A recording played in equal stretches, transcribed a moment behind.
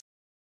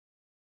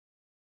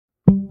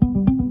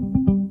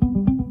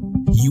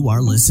You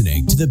are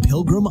listening to The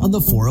Pilgrim on the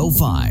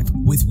 405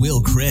 with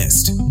Will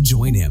Christ.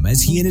 Join him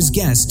as he and his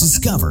guests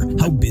discover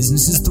how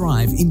businesses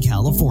thrive in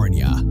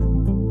California.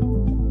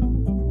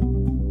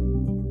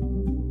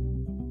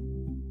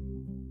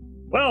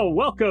 Well,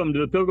 welcome to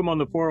The Pilgrim on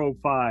the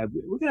 405.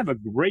 We're going to have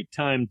a great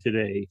time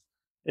today.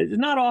 It's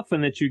not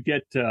often that you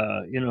get,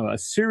 a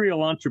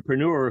serial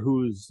entrepreneur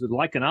who's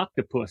like an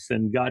octopus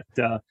and got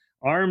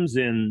arms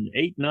in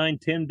 8, 9,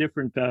 10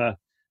 different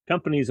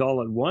companies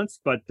all at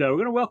once. But we're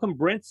going to welcome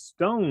Brent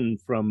Stone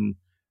from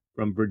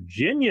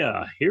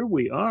Virginia. Here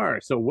we are.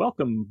 So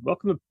welcome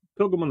to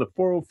Pilgrim on the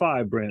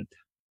 405, Brent.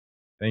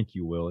 Thank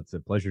you, Will. It's a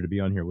pleasure to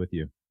be on here with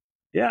you.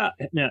 Yeah.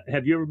 Now,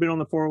 have you ever been on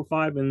the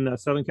 405 in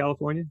Southern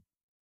California?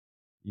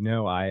 You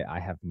know, I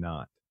have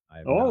not. I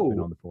have not been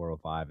on the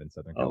 405 in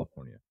Southern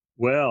California.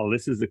 Well,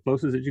 this is the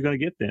closest that you're going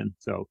to get then.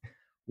 So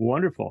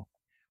wonderful.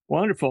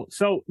 Wonderful.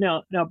 So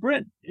now,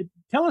 Brent,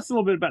 tell us a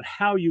little bit about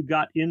how you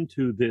got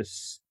into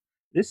this.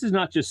 This is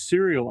not just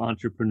serial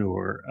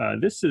entrepreneur.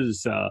 This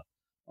is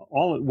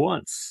all at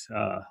once,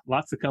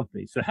 lots of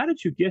companies. So how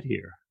did you get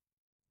here?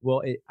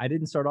 Well, I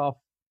didn't start off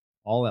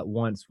all at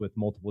once with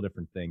multiple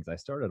different things. I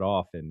started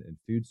off in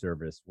food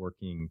service,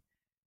 working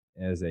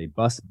as a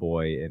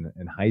busboy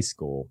in high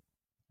school.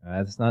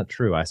 That's not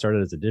true. I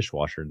started as a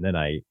dishwasher, and then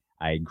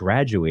I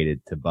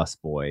graduated to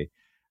busboy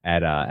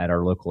at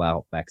our local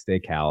Outback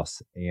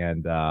Steakhouse,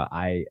 and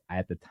I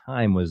at the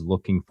time was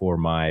looking for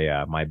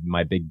my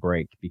big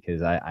break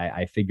because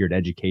I figured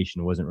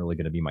education wasn't really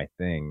going to be my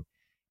thing,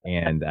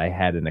 and I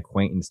had an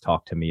acquaintance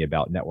talk to me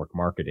about network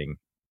marketing,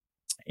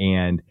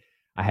 and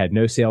I had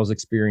no sales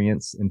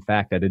experience. In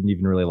fact, I didn't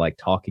even really like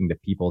talking to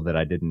people that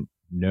I didn't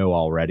know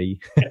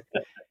already,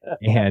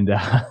 and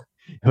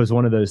it was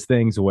one of those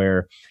things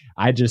where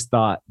I just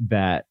thought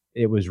that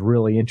it was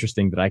really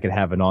interesting that I could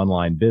have an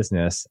online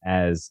business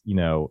as,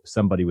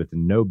 somebody with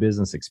no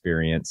business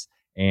experience,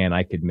 and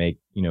I could make,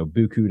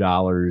 buku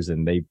dollars,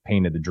 and they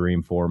painted the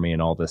dream for me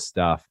and all this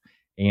stuff.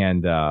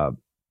 And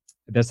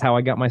that's how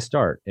I got my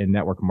start in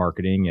network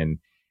marketing.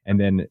 And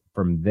then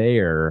from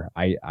there,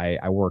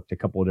 I worked a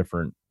couple of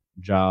different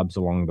jobs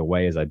along the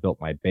way as I built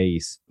my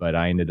base, but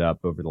I ended up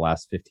over the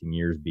last 15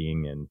 years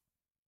being in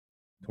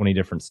 20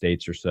 different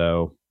states or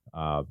so.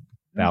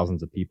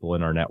 Thousands of people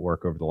in our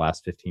network over the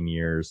last 15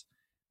 years.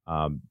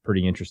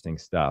 Pretty interesting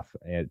stuff.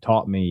 And it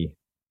taught me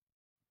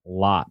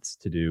lots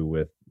to do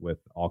with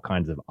all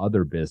kinds of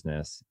other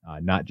business,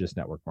 not just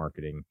network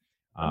marketing.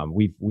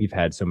 We've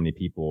had so many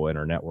people in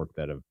our network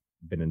that have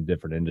been in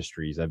different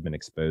industries. I've been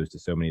exposed to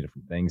so many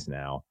different things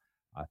now,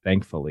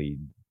 thankfully,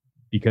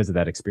 because of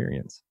that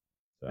experience.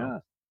 So. Yeah.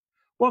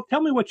 Well,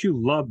 tell me what you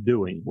love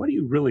doing. What do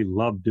you really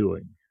love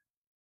doing?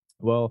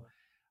 Well,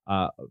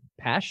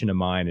 passion of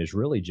mine is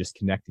really just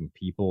connecting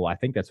people. I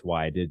think that's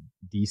why I did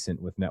decent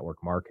with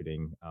network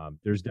marketing.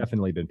 There's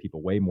definitely been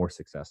people way more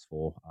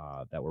successful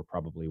that were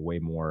probably way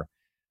more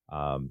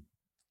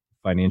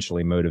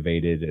financially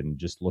motivated and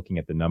just looking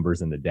at the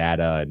numbers and the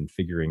data and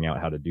figuring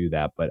out how to do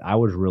that. But I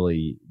was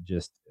really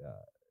just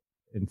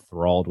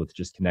enthralled with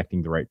just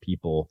connecting the right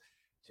people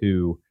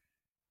to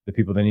the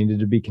people they needed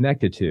to be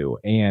connected to.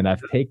 And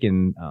I've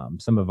taken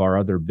some of our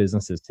other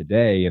businesses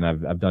today, and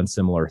I've done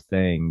similar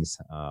things.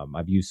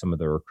 I've used some of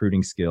the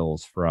recruiting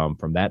skills from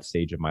that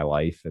stage of my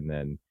life, and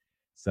then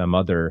some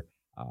other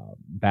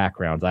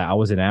backgrounds. I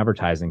was in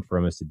advertising for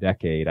almost a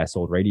decade. I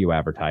sold radio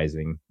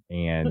advertising,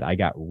 and I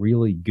got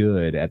really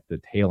good at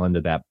the tail end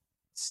of that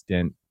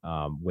stint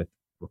with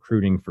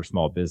recruiting for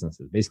small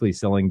businesses, basically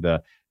selling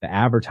the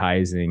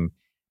advertising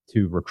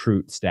to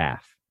recruit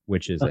staff,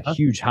 which is a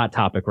huge hot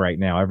topic right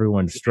now.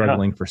 Everyone's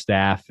struggling for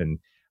staff. And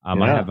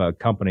I have a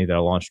company that I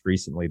launched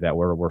recently that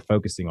we're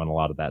focusing on a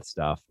lot of that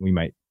stuff. We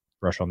might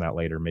brush on that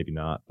later, maybe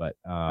not. But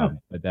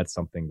that's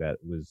something that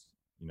was,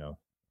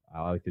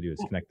 I like to do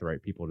is connect the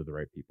right people to the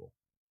right people.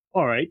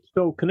 All right.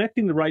 So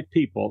connecting the right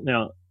people.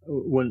 Now,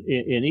 when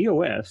in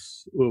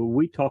EOS,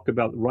 we talk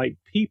about the right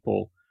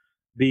people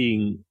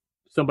being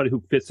somebody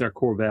who fits our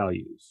core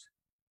values.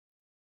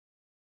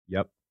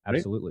 Yep,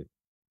 absolutely. Right?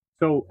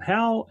 So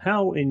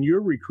how in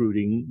your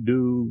recruiting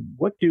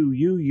what do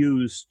you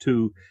use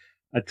to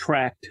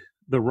attract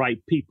the right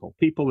people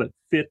that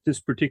fit this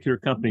particular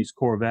company's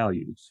core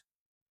values?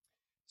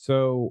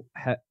 So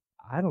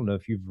I don't know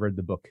if you've read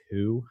the book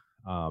Who.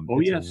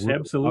 Yes,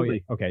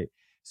 absolutely. Okay.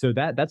 So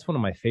that's one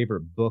of my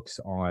favorite books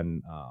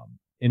on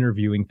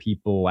interviewing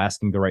people,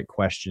 asking the right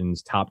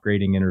questions, top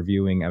grading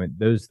interviewing. I mean,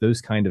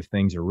 those kind of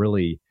things are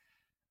really,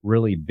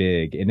 really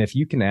big. And if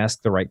you can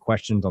ask the right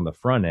questions on the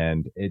front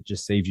end, it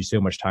just saves you so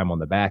much time on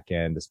the back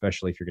end,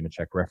 especially if you're going to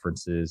check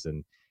references.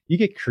 And you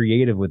get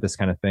creative with this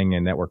kind of thing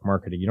in network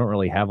marketing. You don't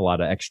really have a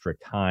lot of extra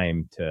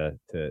time to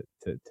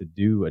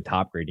do a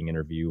top grading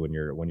interview when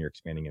you're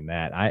expanding in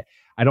that.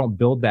 I don't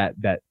build that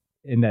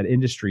in that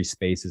industry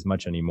space as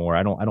much anymore.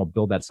 I don't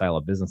build that style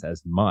of business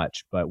as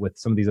much, but with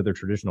some of these other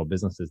traditional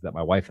businesses that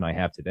my wife and I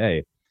have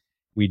today,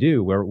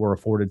 we're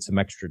afforded some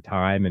extra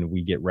time, and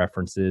we get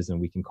references, and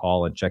we can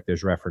call and check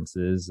those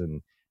references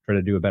and try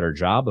to do a better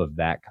job of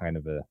that kind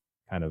of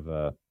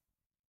a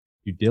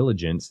due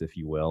diligence, if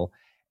you will.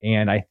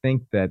 And I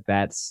think that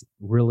that's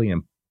really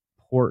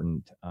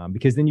important,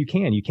 because then you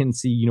can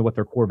see, what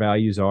their core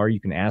values are. You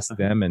can ask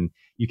them, and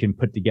you can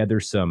put together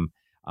some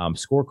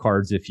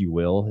scorecards, if you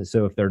will.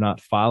 So if they're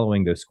not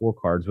following those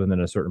scorecards within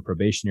a certain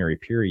probationary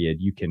period,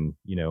 you can,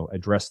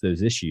 address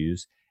those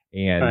issues.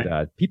 And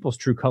Right. People's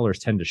true colors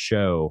tend to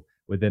show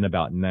within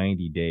about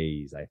 90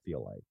 days, I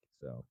feel like.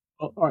 So,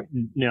 All right.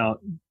 Now,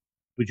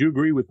 would you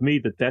agree with me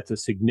that that's a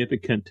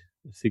significant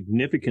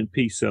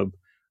piece of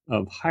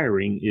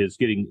hiring is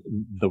getting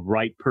the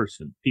right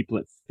person, people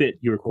that fit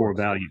your of core course,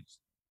 values?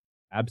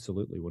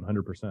 absolutely,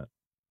 100%.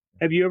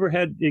 Have you ever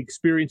had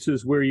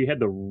experiences where you had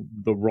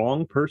the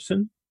wrong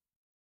person?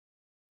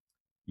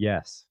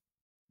 Yes.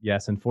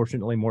 Yes.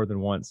 Unfortunately, more than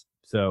once.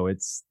 So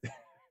it's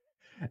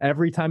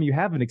every time you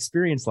have an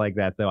experience like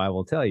that, though, I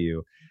will tell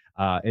you,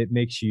 it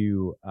makes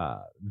you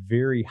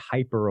very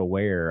hyper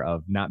aware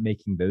of not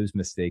making those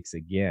mistakes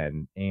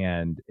again.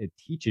 And it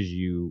teaches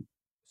you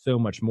so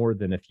much more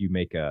than if you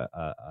make a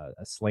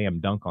slam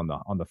dunk on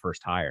the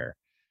first hire.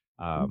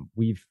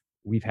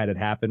 We've had it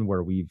happen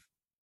where we've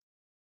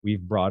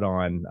brought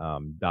on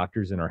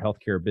doctors in our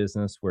healthcare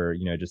business where,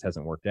 it just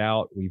hasn't worked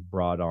out. We've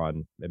brought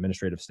on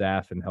administrative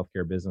staff in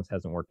healthcare business,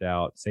 hasn't worked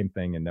out. Same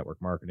thing in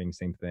network marketing,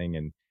 same thing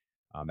in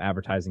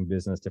advertising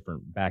business,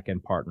 different back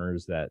end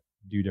partners that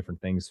do different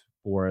things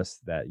for us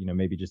that,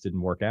 maybe just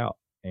didn't work out,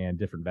 and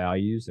different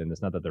values. And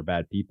it's not that they're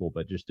bad people,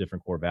 but just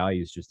different core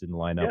values just didn't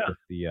line up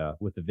Yeah.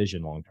 with the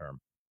vision long term.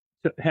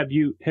 So have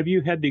you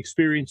had the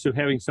experience of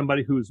having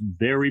somebody who's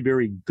very,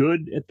 very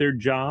good at their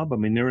job? I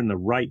mean, they're in the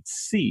right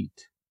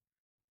seat.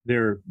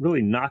 They're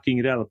really knocking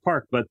it out of the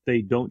park, but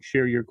they don't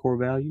share your core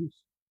values.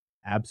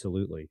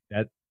 Absolutely.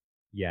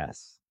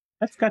 Yes.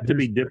 That's got to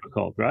be There's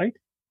difficult, right?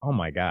 Oh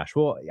my gosh.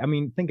 Well, I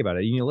mean, think about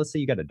it. Let's say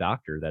you got a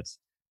doctor that's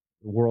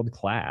world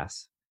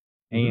class,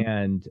 Hmm.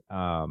 and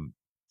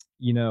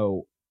you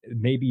know,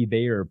 maybe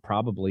they are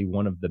probably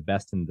one of the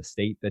best in the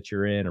state that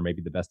you're in, or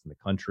maybe the best in the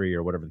country,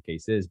 or whatever the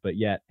case is. But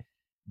yet,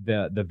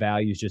 the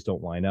values just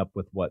don't line up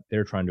with what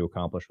they're trying to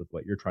accomplish, with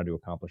what you're trying to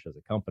accomplish as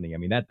a company. I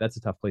mean, that's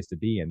a tough place to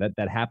be, and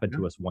that happened Yeah.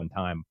 to us one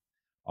time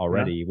Yeah.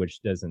 already,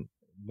 which doesn't.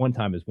 One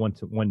time is one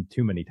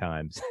too many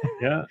times.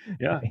 Yeah.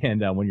 Yeah.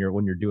 And when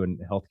you're doing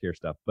healthcare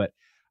stuff, but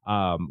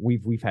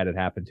we've had it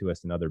happen to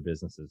us in other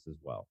businesses as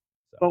well.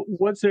 So. But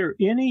was there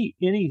any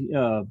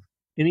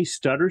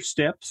stutter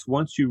steps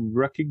once you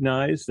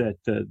recognize that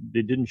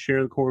they didn't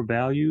share the core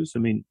values? I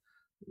mean,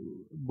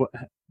 what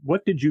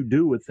what did you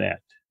do with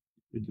that?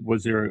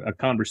 Was there a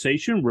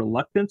conversation,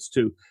 reluctance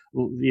to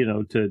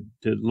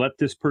let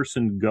this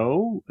person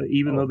go,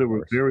 even Oh, though of they were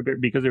course. very, very,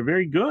 because they're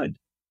very good?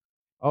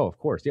 Oh, of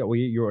course. Yeah. Well,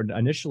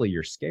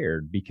 you're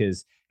scared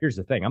because here's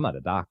the thing. I'm not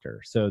a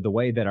doctor, so the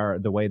way that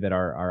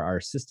our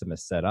system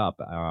is set up,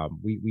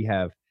 we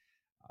have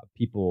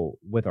people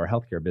with our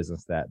healthcare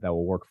business that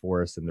will work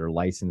for us, and they're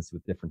licensed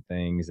with different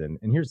things. And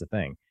here's the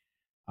thing.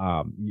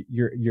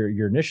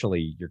 You're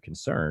initially you're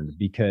concerned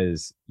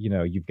because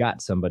you've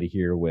got somebody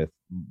here with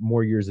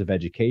more years of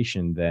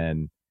education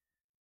than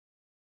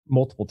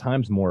multiple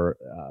times more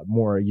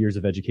years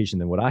of education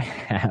than what I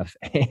have.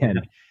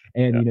 and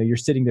and Yeah. you're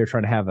sitting there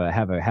trying to have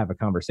a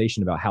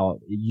conversation about how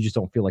you just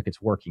don't feel like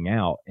it's working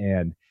out,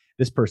 and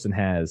this person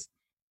has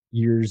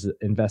years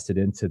invested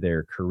into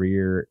their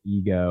career,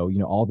 ego,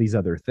 all these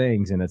other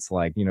things, and it's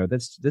like,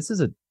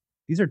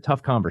 these are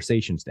tough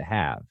conversations to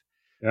have.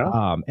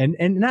 Yeah.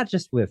 And not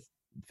just with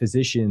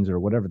physicians or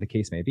whatever the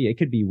case may be. It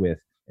could be with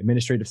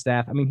administrative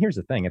staff. I mean, here's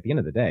the thing. At the end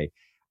of the day,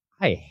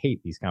 I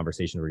hate these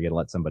conversations where you got to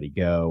let somebody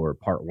go or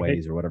part Right.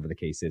 ways or whatever the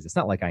case is. It's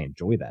not like I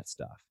enjoy that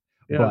stuff,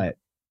 Yeah. but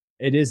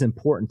it is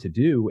important to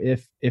do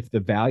if the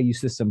value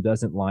system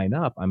doesn't line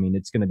up. I mean,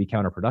 it's going to be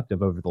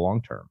counterproductive over the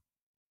long term.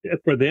 Yeah,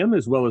 for them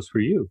as well as for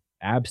you.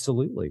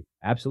 Absolutely.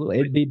 Absolutely.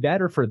 It'd be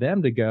better for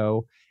them to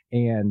go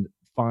and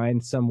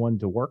find someone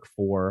to work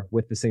for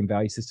with the same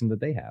value system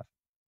that they have.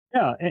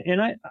 Yeah, and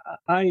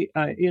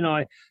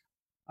I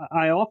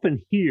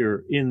often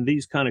hear in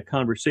these kind of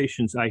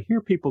conversations, I hear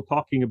people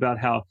talking about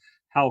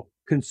how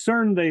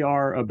concerned they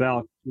are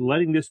about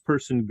letting this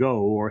person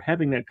go or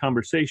having that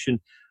conversation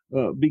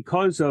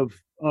because of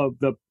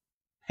the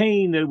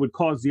pain that it would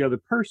cause the other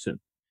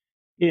person.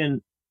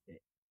 And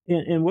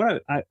and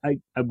what I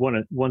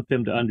want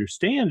them to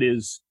understand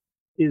is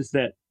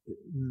that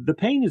the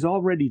pain is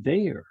already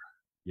there.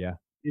 Yeah,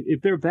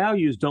 If their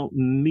values don't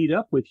meet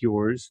up with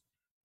yours,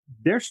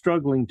 they're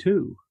struggling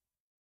too.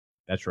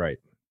 that's right.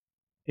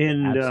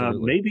 And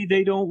Absolutely. maybe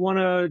they don't want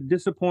to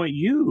disappoint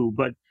you,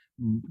 but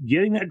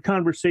getting that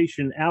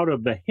conversation out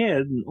of the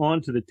head and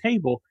onto the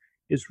table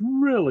is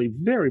really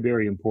very,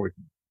 very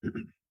important.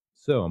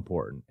 So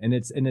important. And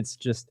it's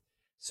just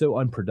so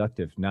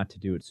unproductive not to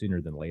do it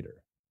sooner than later.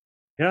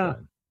 Yeah.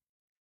 So,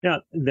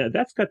 Now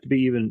that's got to be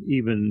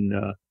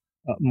even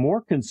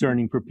more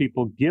concerning for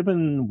people,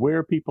 given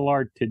where people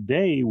are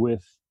today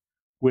with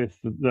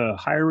the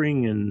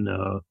hiring and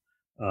uh,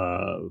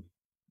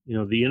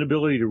 the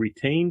inability to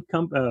retain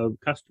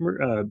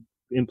customer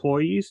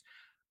employees.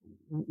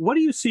 What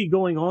do you see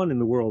going on in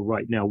the world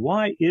right now?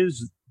 Why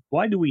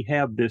do we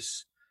have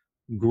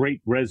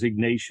great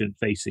resignation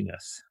facing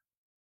us?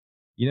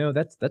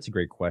 That's a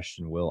great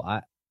question, Will.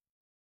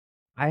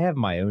 I have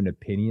my own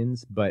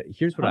opinions, but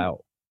here's what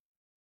I'll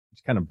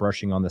just kind of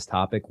brushing on this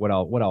topic. What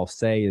I'll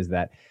say is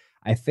that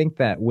I think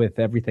that with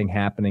everything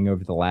happening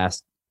over the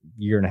last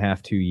year and a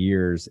half, 2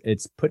 years,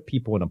 it's put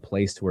people in a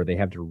place where they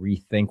have to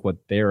rethink what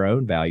their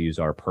own values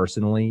are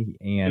personally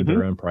and Mm-hmm.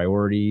 their own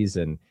priorities.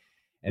 And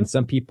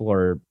some people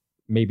are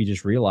maybe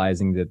just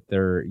realizing that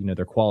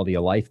their quality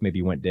of life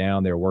maybe went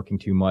down. They're working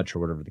too much or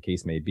whatever the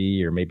case may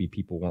be, or maybe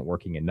people weren't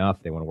working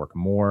enough. They want to work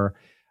more.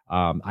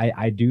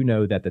 I do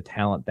know that the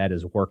talent that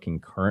is working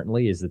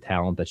currently is the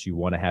talent that you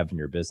want to have in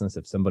your business.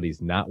 If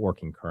somebody's not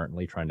working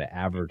currently, trying to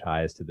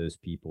advertise to those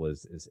people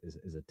is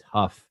a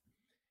tough.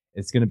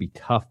 It's going to be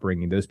tough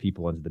bringing those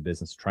people into the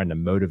business, trying to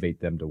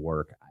motivate them to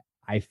work.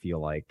 I feel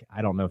like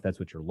I don't know if that's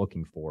what you're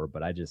looking for,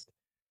 but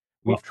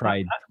we've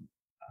tried.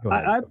 Go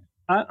ahead.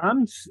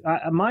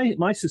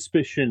 My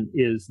suspicion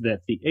is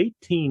that the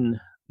 18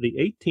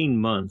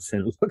 months,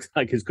 and it looks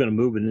like it's going to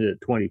move into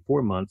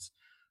 24 months,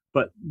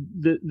 but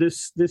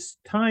this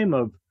time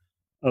of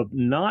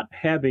not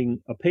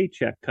having a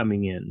paycheck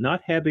coming in,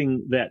 not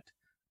having that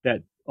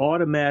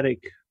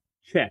automatic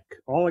check.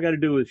 All I got to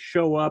do is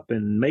show up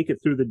and make it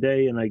through the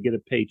day, and I get a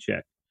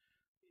paycheck.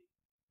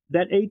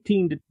 That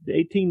 18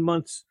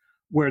 months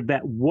where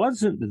that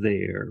wasn't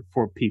there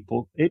for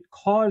people, it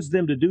caused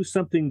them to do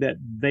something that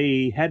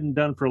they hadn't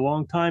done for a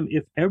long time,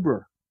 if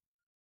ever.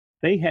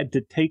 They had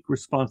to take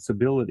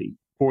responsibility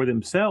for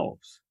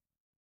themselves.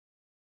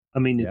 I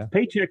mean, if the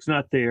paycheck's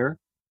not there,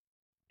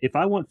 if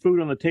I want food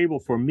on the table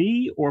for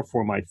me or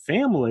for my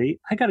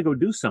family, I got to go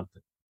do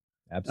something.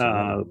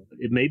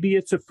 Absolutely. Maybe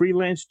it's a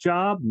freelance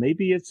job.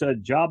 Maybe it's a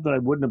job that I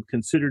wouldn't have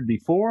considered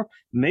before.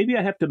 Maybe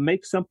I have to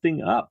make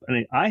something up. I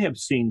mean, I have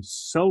seen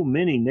so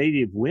many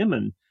Native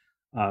women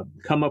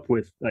come up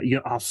with,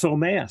 I'll sew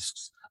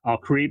masks, I'll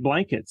create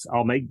blankets,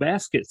 I'll make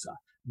baskets,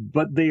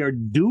 but they are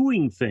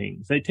doing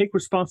things. They take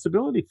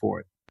responsibility for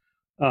it.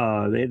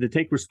 They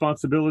take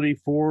responsibility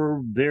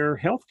for their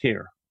health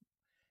care.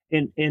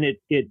 And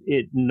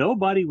it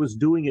nobody was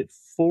doing it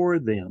for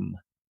them.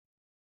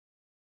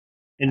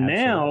 And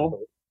Absolutely.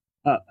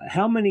 now,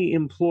 how many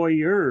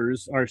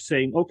employers are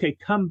saying, okay,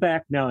 come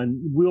back now and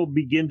we'll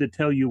begin to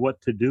tell you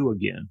what to do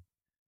again.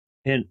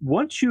 And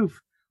once you've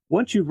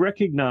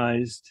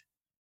recognized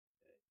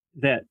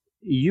that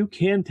you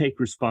can take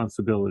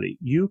responsibility,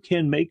 you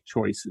can make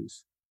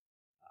choices,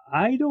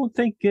 I don't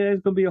think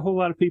there's going to be a whole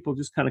lot of people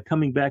just kind of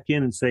coming back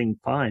in and saying,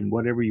 fine,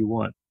 whatever you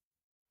want.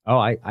 Oh,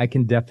 I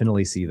can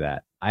definitely see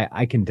that.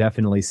 I can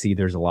definitely see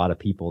there's a lot of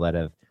people that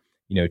have,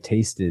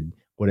 tasted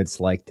what it's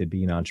like to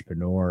be an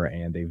entrepreneur,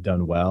 and they've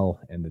done well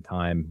in the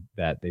time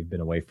that they've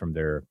been away from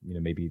their,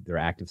 maybe their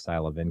active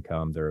style of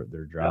income, their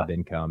job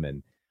income.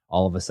 And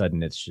all of a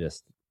sudden it's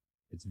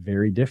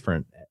very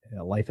different.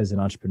 Life as an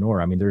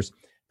entrepreneur. I mean, there's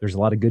a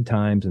lot of good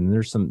times and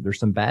there's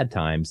some bad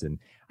times. And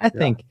I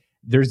think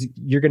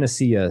you're going to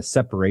see a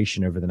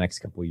separation over the next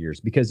couple of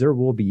years, because there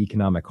will be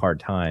economic hard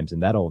times,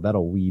 and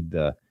that'll weed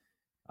the,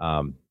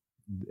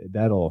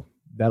 that'll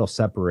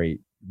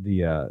separate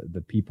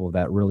the people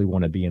that really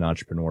want to be an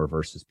entrepreneur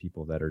versus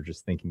people that are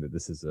just thinking that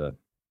this is a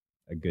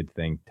good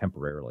thing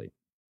temporarily.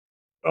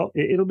 Well,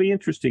 it'll be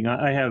interesting.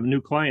 I have a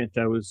new client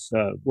I was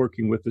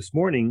working with this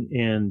morning,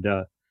 and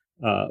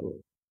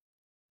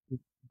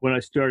when I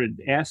started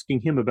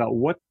asking him about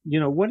what's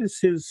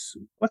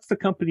the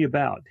company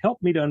about,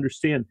 help me to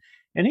understand.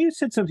 And he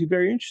said something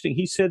very interesting.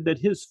 He said that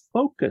his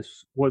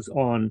focus was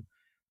on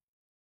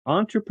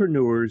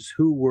entrepreneurs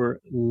who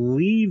were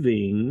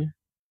leaving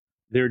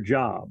their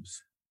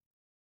jobs,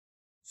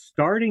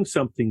 starting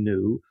something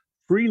new,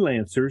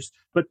 freelancers,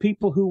 but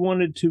people who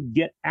wanted to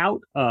get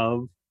out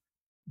of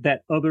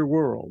that other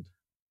world.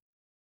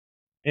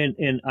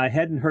 And I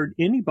hadn't heard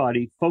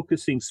anybody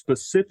focusing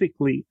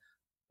specifically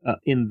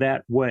in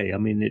that way. I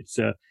mean, it's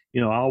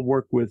I'll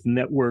work with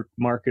network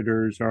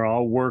marketers, or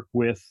I'll work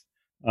with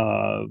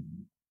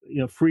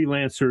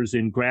freelancers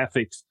in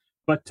graphics,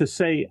 but to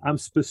say I'm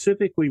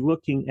specifically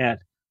looking at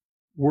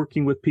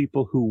working with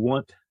people who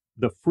want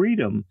the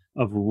freedom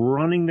of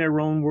running their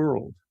own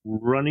world,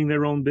 running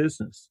their own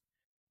business,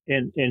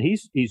 and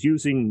he's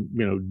using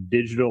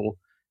digital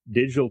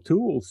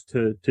tools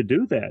to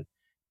do that.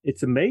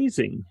 It's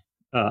amazing.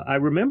 I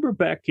remember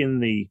back in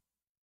the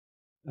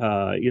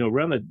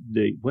around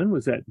the when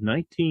was that,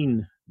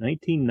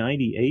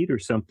 1998 or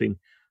something,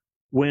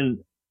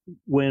 when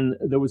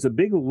there was a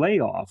big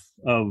layoff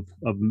of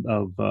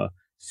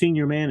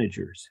senior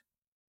managers,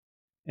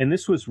 and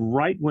this was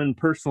right when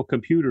personal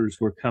computers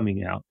were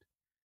coming out.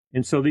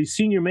 And so these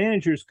senior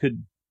managers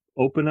could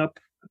open up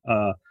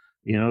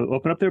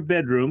their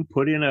bedroom,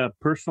 put in a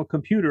personal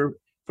computer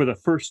for the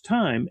first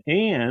time,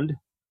 and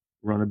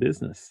run a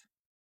business.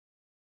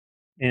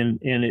 And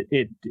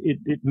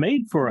it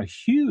made for a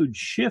huge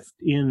shift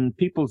in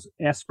people's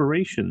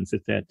aspirations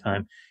at that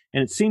time.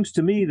 And it seems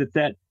to me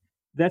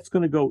that's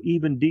going to go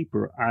even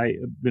deeper. I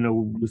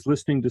was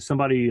listening to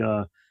somebody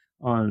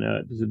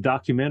there's a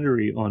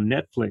documentary on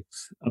Netflix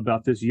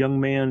about this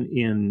young man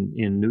in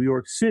New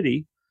York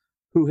City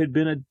who had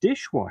been a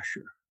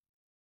dishwasher.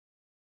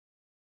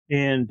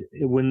 And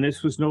when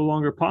this was no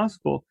longer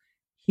possible,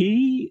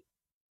 he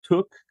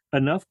took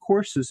enough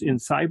courses in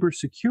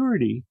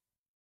cybersecurity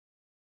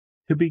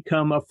to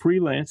become a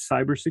freelance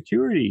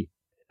cybersecurity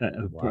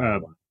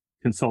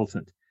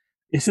consultant.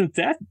 Isn't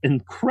that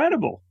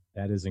incredible?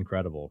 That is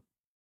incredible.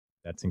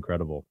 That's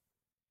incredible.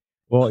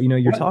 Well,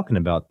 you're talking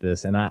about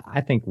this, and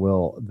I think,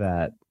 Will,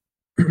 that,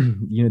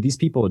 these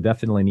people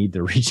definitely need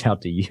to reach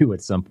out to you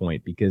at some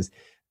point, because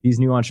these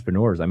new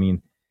entrepreneurs, I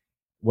mean,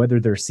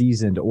 whether they're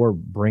seasoned or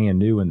brand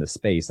new in the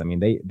space, I mean,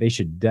 they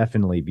should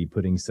definitely be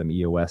putting some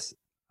EOS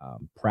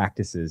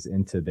practices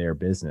into their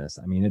business.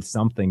 I mean, it's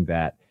something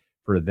that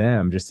for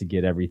them, just to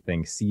get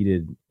everything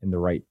seated in the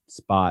right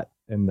spot.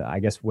 And I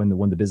guess when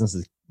the business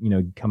is,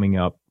 coming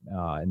up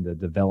in the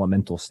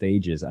developmental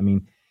stages, I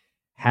mean,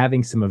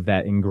 having some of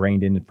that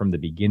ingrained in from the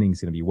beginning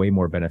is going to be way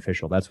more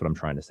beneficial. That's what I'm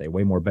trying to say.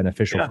 Way more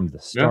beneficial from the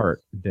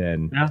start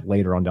than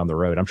later on down the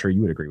road. I'm sure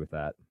you would agree with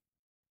that.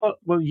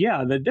 Well,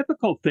 yeah. The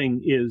difficult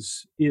thing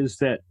is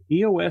that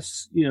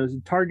EOS,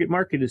 the target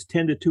market is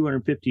 10 to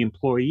 250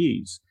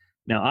 employees.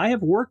 Now, I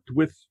have worked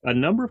with a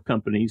number of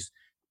companies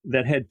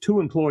that had 2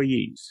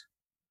 employees.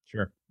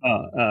 Sure.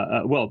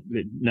 Well,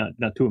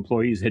 not 2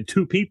 employees, had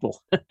 2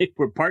 people. They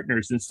were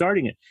partners in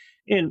starting it.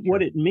 And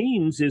what it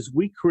means is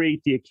we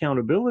create the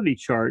accountability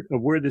chart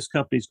of where this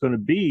company is going to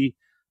be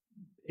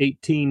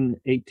 18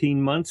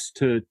 months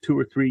to 2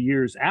 or 3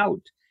 years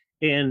out.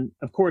 And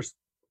of course,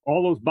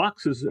 all those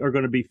boxes are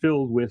going to be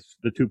filled with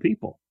the 2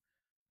 people.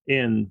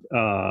 And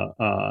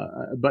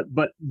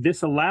but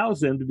this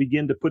allows them to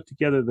begin to put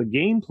together the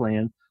game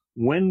plan.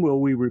 When will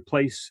we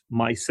replace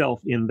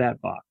myself in that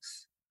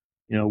box?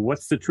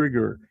 What's the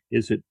trigger?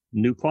 Is it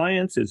new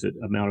clients? Is it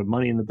amount of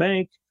money in the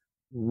bank?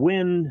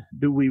 When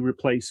do we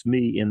replace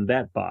me in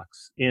that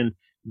box? And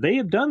they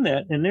have done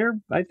that. And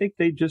I think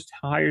they just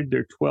hired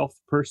their 12th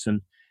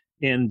person,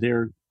 and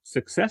they're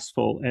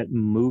successful at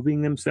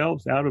moving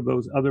themselves out of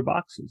those other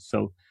boxes.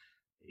 So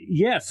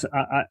yes,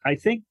 I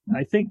think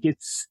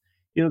it's,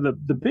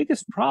 the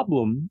biggest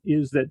problem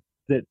is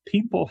that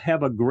people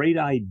have a great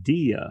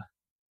idea,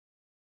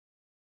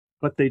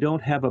 but they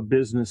don't have a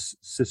business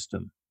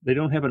system. They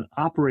don't have an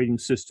operating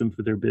system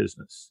for their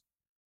business.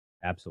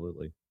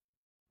 Absolutely.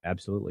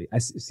 Absolutely. I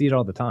see it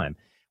all the time.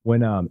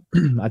 When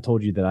I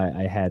told you that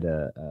I had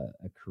a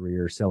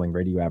career selling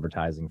radio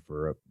advertising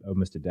for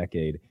almost a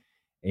decade,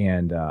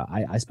 and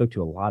I spoke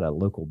to a lot of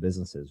local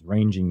businesses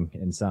ranging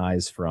in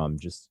size from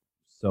just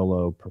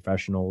solo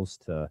professionals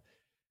to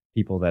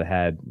people that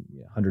had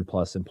 100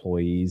 plus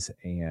employees.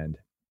 And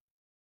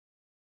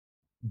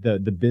the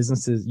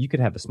businesses, you could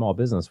have a small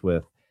business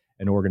with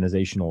an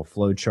organizational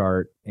flow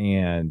chart,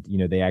 and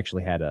they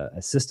actually had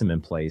a system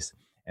in place,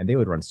 and they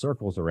would run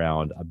circles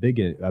around a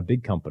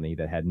big company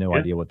that had no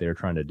idea what they were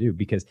trying to do,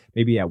 because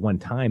maybe at one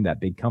time that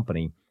big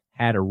company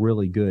had a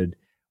really good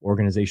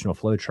organizational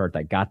flow chart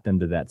that got them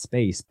to that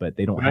space, but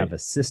they don't have a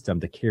system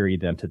to carry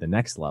them to the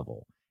next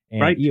level.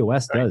 And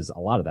EOS does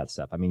a lot of that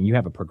stuff. I mean, you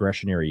have a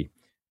progressionary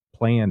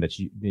plan that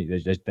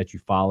you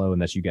follow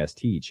and that you guys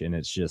teach, and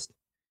it's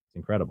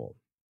incredible.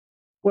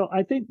 Well,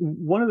 I think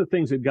one of the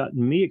things that got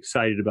me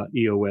excited about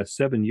EOS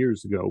 7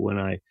 years ago when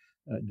I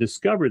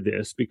discovered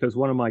this, because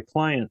one of my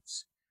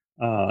clients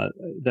that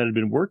I'd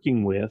been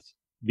working with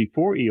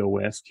before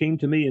EOS came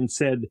to me and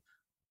said,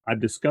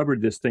 I've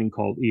discovered this thing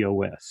called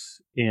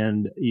EOS,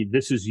 and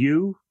this is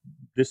you.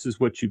 This is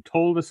what you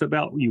told us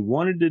about what you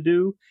wanted to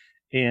do,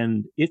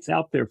 and it's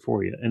out there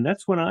for you. And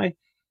that's when I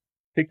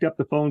picked up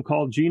the phone,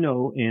 called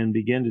Gino, and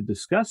began to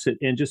discuss it,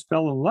 and just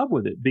fell in love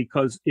with it,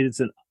 because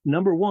it's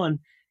number one,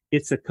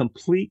 it's a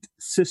complete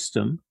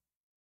system.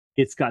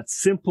 It's got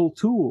simple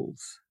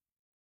tools,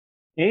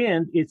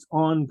 and it's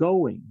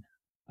ongoing.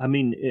 I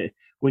mean,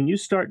 when you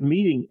start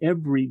meeting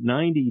every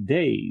 90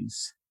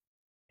 days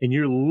and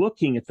you're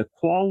looking at the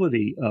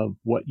quality of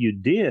what you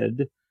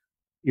did,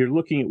 you're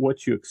looking at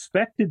what you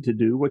expected to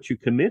do, what you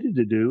committed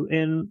to do,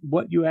 and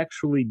what you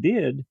actually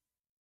did.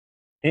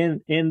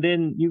 And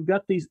then you've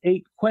got these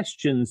 8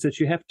 questions that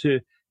you have to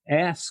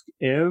ask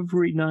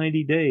every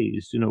 90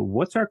 days.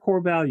 What's our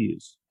core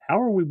values? How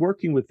are we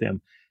working with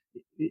them?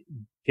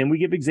 Can we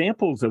give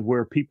examples of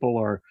where people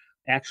are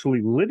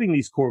actually living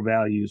these core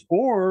values,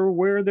 or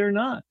where they're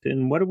not?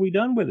 And what have we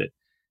done with it?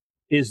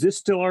 Is this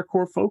still our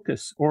core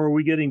focus, or are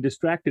we getting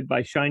distracted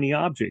by shiny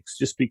objects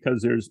just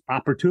because there's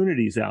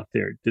opportunities out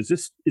there?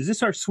 Is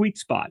this our sweet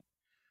spot?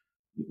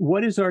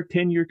 What is our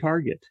 10-year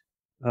target?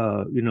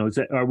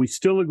 Are we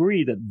still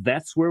agree that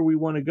that's where we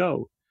want to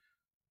go?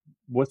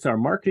 What's our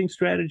marketing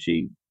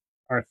strategy?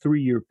 Our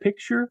 3-year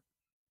picture?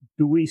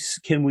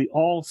 Can we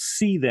all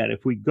see that?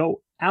 If we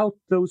go out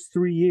those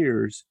 3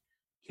 years,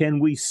 can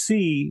we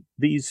see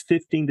these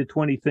 15 to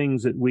 20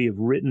 things that we have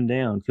written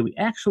down? Can we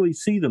actually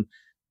see them?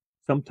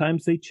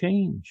 Sometimes they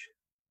change,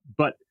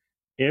 but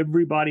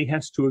everybody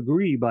has to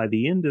agree by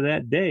the end of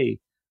that day,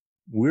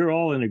 we're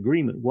all in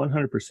agreement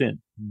 100%.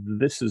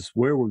 This is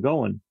where we're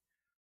going.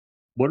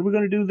 What are we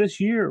going to do this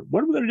year?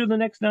 What are we going to do the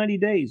next 90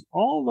 days?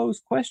 All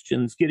those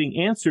questions getting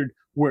answered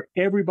where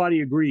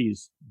everybody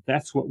agrees.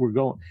 that's what we're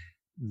going.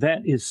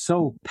 That is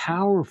so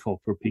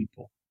powerful for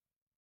people.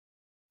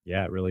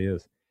 Yeah, it really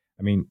is.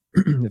 I mean,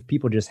 if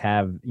people just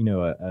have,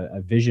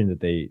 a vision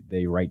that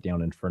they write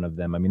down in front of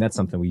them, I mean, that's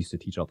something we used to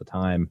teach all the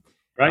time.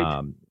 Right.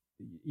 Um,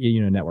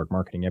 network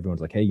marketing,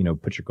 everyone's like, hey,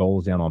 put your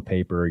goals down on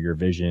paper, your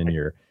vision,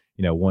 your,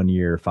 1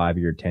 year, 5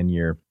 year, 10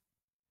 year,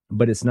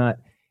 but it's not,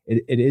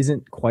 it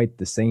isn't quite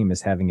the same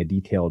as having a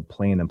detailed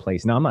plan in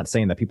place. Now, I'm not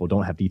saying that people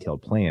don't have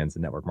detailed plans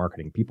in network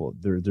marketing.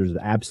 There's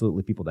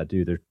absolutely people that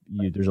do.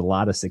 There's a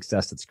lot of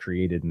success that's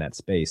created in that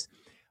space.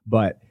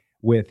 But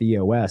with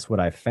EOS, what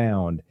I've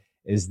found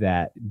is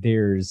that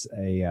there's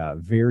a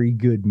very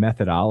good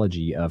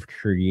methodology of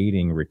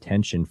creating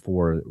retention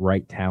for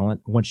right talent.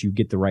 Once you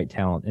get the right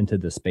talent into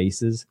the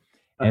spaces,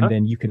 and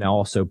then you can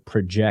also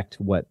project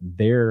what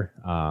their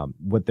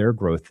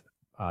growth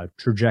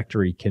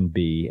trajectory can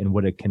be and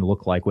what it can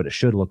look like, what it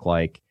should look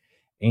like.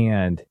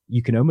 And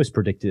you can almost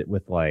predict it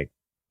with like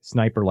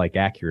sniper-like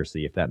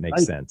accuracy, if that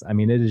makes sense. I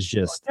mean, it is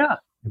just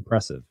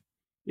impressive.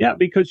 Yeah,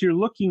 because you're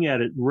looking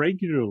at it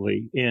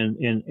regularly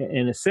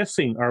and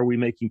assessing, are we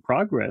making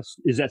progress?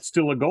 Is that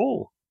still a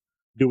goal?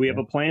 Do we have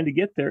a plan to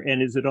get there?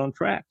 And is it on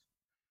track?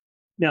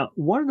 Now,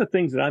 one of the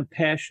things that I'm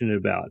passionate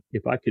about,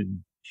 if I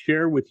could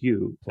share with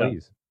you,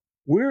 please.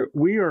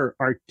 We are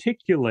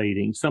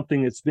articulating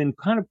something that's been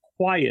kind of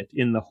quiet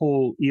in the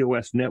whole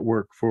EOS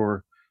network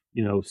for,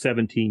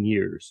 17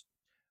 years.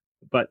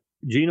 But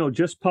Gino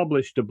just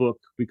published a book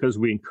because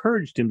we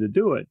encouraged him to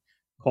do it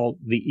called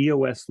The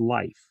EOS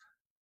Life.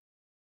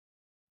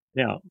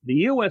 Now,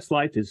 the EOS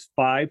Life is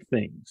 5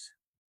 things.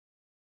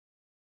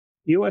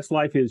 EOS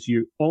Life is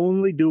you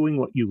only doing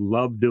what you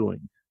love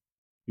doing.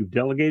 You've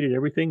delegated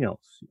everything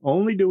else. You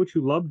only do what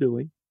you love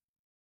doing.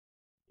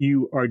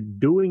 You are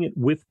doing it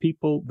with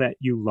people that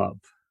you love.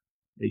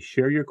 They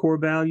share your core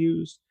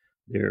values.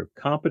 They're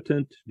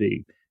competent.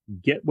 They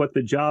get what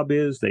the job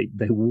is. They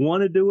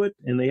want to do it,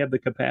 and they have the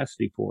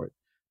capacity for it.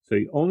 So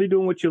you're only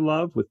doing what you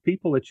love with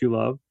people that you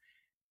love.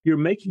 You're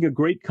making a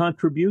great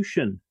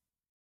contribution,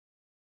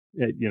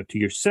 to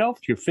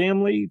yourself, to your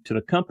family, to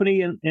the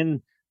company,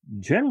 and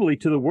generally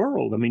to the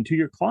world. I mean, to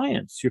your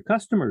clients, your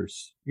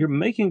customers. You're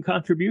making a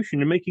contribution.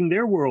 You're making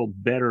their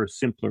world better,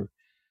 simpler.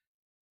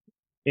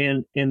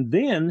 And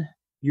then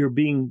you're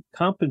being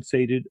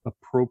compensated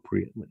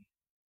appropriately.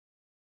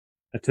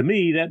 To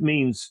me, that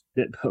means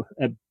that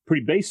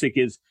pretty basic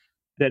is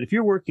that if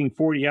you're working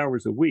 40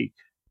 hours a week,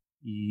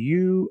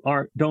 you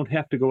don't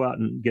have to go out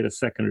and get a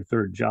second or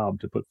third job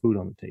to put food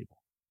on the table.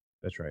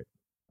 That's right.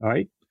 All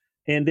right.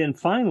 And then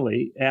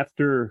finally,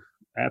 after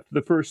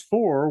the first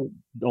 4,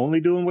 only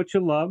doing what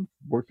you love,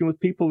 working with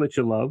people that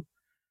you love,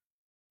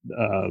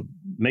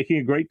 making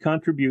a great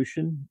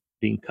contribution,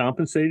 being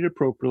compensated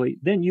appropriately,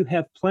 then you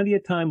have plenty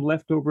of time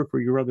left over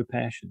for your other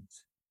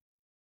passions.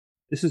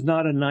 This is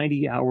not a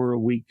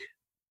 90-hour-a-week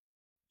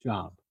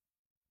job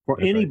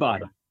for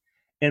anybody. Right.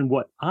 And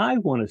what I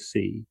want to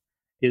see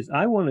is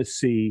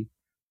 3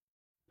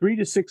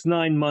 to 6,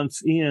 9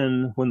 months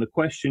in, when the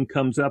question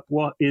comes up,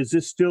 well, is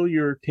this still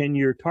your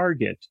 10-year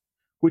target?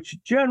 Which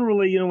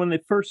generally, when they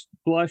first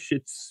blush,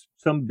 it's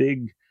some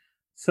big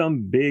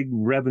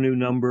revenue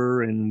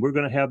number, and we're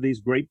going to have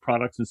these great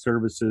products and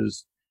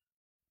services.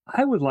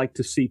 I would like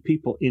to see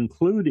people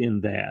include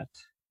in that,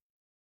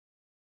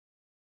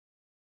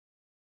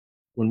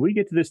 when we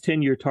get to this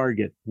 10-year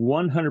target,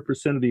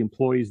 100% of the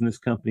employees in this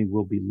company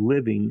will be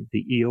living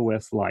the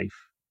EOS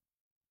life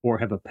or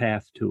have a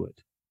path to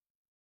it.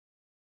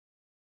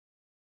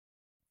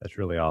 That's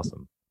really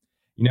awesome.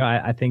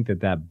 I think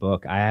that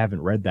book, I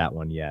haven't read that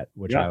one yet,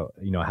 which I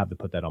have to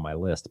put that on my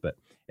list, but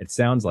it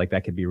sounds like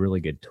that could be a really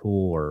good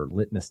tool or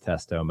litmus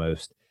test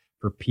almost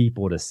for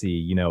people to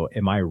see,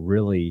 am I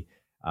really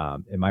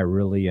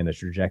in a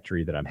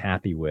trajectory that I'm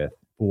happy with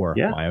for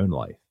my own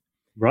life?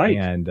 Right.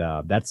 And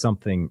that's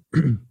something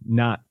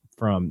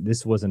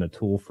this wasn't a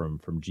tool from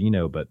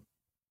Gino, but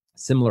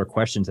similar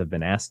questions have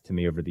been asked to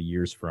me over the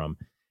years from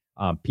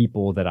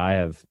people that I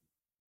have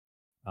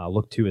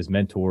looked to as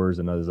mentors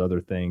and those other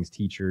things,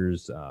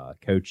 teachers,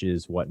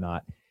 coaches,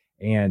 whatnot.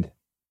 And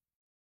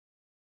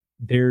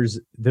those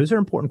are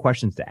important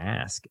questions to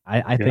ask.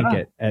 I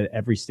think at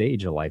every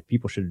stage of life,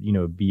 people should,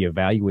 be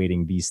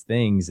evaluating these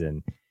things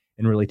and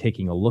really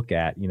taking a look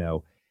at,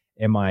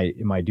 am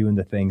I doing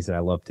the things that I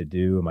love to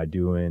do? Am I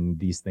doing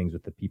these things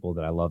with the people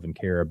that I love and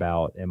care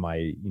about? Am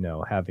I,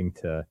 having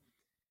to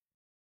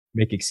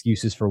make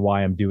excuses for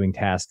why I'm doing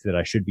tasks that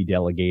I should be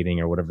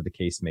delegating or whatever the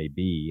case may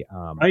be?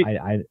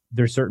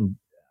 There's certain,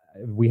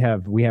 we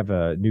have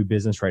a new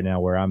business right now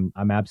where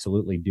I'm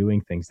absolutely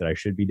doing things that I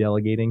should be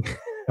delegating.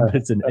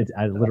 It's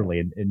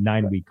literally a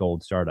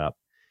 9-week-old startup.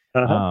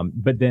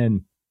 But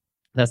then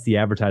that's the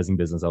advertising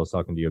business I was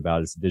talking to you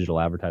about. It's a digital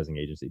advertising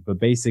agency. But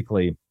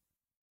basically,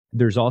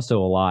 there's also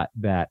a lot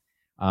that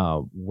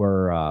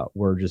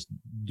we're just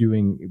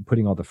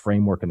putting all the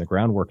framework and the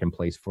groundwork in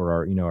place for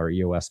our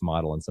EOS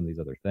model and some of these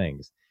other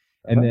things.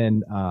 And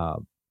then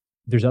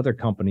there's other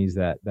companies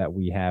that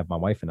we have, my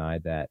wife and I,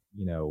 that,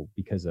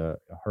 because of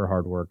her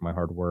hard work, my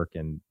hard work,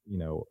 and,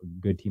 a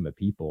good team of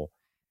people,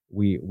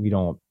 we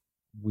don't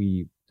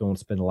we don't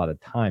spend a lot of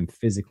time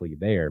physically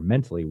there.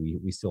 Mentally,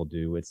 we still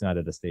do. It's not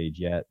at a stage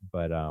yet,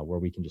 but where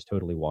we can just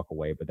totally walk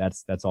away. But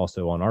that's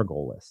also on our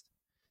goal list,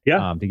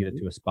 Yeah. to get it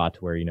to a spot to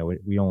where,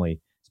 we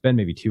only spend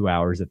maybe 2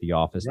 hours at the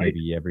office, Right.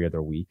 maybe every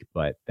other week,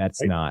 but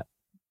that's Right. not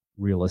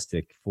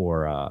realistic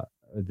for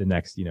the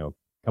next,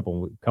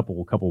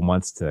 couple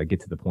months to get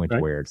to the point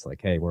Right. where it's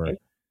like, hey, Right.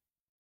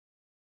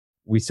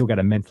 we still got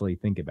to mentally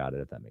think about it,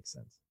 if that makes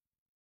sense.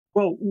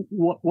 Well,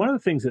 one of the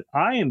things that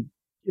I am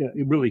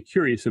really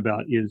curious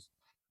about is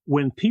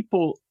when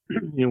people,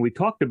 we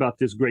talked about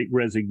this great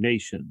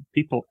resignation,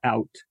 people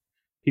out,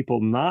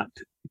 people not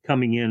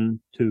coming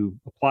in to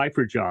apply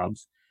for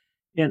jobs.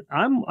 And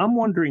I'm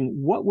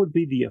wondering what would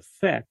be the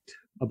effect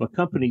of a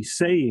company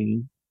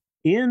saying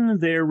in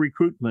their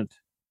recruitment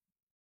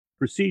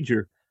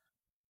procedure,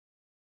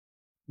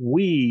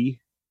 we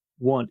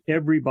want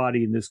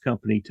everybody in this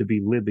company to be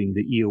living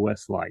the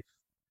EOS life.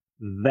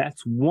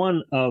 That's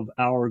one of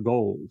our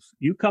goals.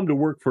 You come to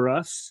work for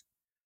us,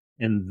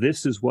 and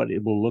this is what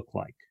it will look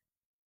like.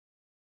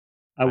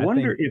 I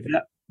wonder if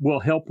that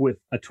will help with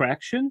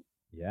attraction,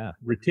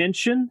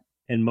 retention,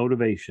 and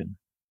motivation.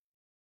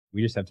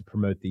 We just have to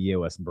promote the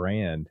EOS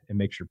brand and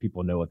make sure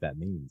people know what that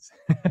means.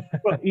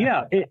 Well,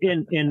 yeah,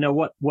 and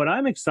what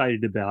I'm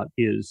excited about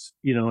is,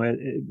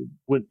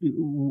 what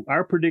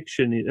our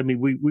prediction. I mean,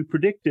 we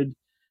predicted,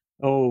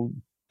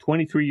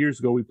 23 years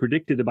ago, we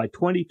predicted that by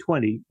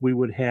 2020 we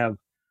would have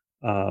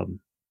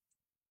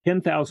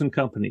 10,000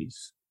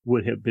 companies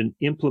would have been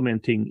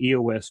implementing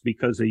EOS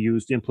because they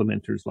used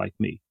implementers like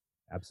me.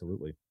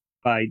 Absolutely.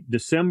 By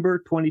December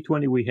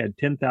 2020, we had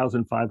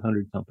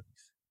 10,500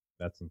 companies.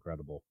 That's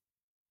incredible.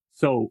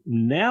 So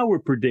now we're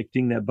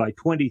predicting that by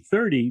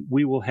 2030,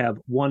 we will have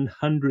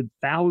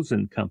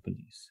 100,000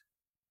 companies.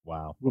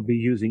 Wow. Will be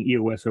using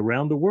EOS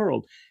around the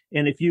world.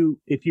 And if you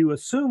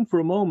assume for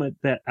a moment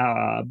that,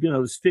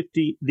 it's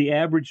 50, the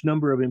average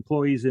number of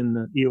employees in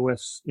the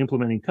EOS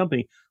implementing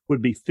company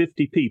would be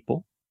 50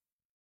 people,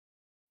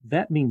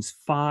 that means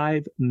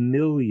 5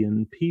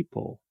 million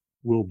people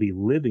will be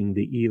living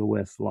the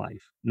EOS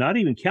life, not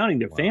even counting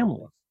their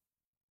families.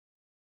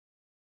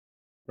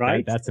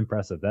 Right? That's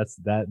impressive.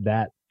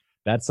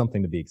 That's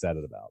something to be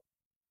excited about.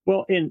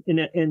 Well,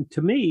 and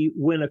to me,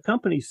 when a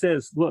company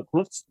says, "Look,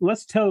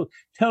 let's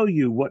tell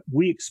you what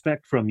we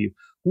expect from you.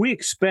 We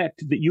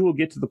expect that you will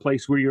get to the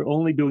place where you're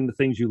only doing the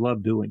things you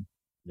love doing."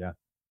 Yeah.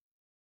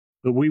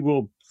 But we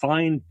will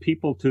find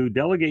people to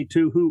delegate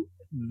to who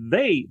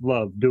they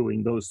love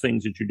doing those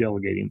things that you're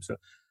delegating. So,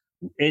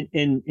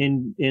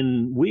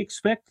 and we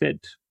expect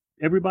that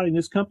everybody in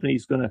this company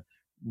is going to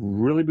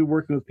really be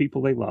working with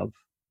people they love.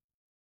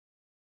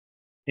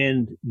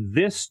 And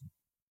this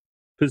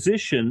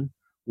position,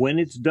 when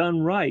it's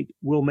done right,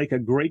 will make a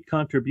great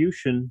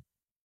contribution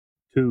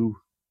to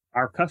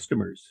our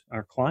customers,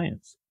 our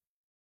clients.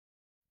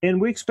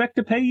 And we expect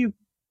to pay you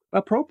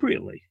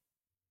appropriately.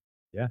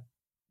 Yeah.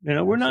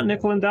 We're not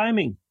nickel and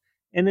diming.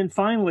 And then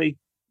finally,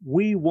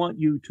 we want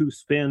you to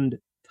spend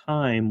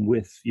time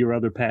with your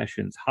other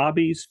passions,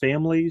 hobbies,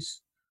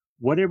 families,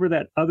 whatever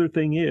that other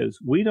thing is.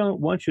 We don't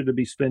want you to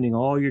be spending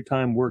all your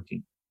time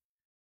working.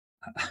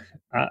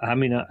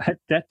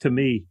 That to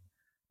me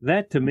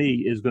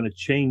is going to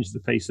change the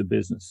face of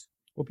business.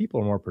 Well,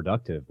 people are more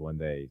productive when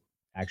they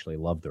actually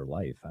love their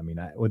life.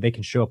 When they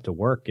can show up to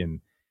work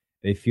and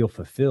they feel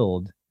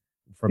fulfilled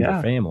from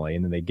their family,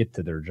 and then they get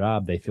to their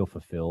job, they feel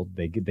fulfilled.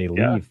 They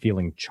leave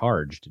feeling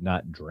charged,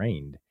 not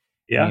drained.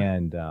 Yeah.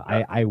 And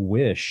I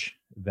wish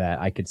that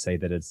I could say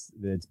that it's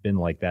been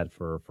like that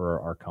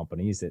for our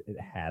companies. It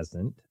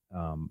hasn't.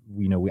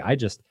 I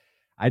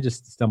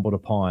just stumbled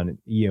upon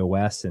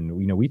EOS, and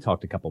we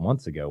talked a couple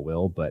months ago,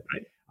 Will, but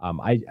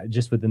I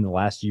just within the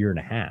last year and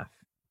a half.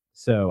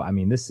 So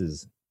I'm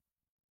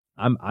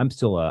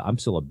still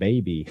a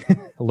baby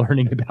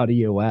learning about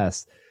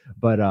EOS,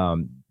 but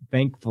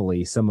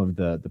thankfully some of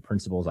the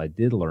principles I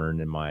did learn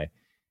in my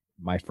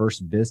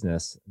first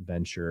business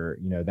venture,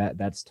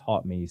 that's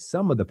taught me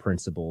some of the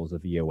principles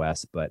of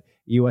EOS, but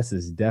EOS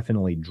is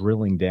definitely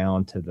drilling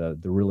down to the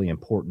really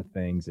important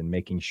things and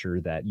making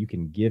sure that you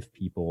can give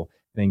people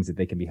things that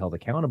they can be held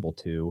accountable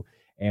to,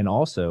 and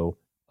also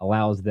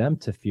allows them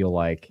to feel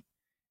like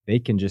they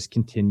can just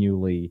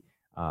continually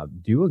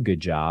do a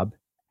good job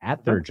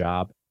at their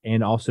job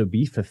and also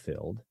be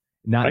fulfilled,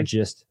 not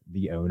just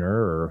the owner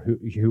or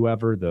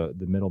whoever the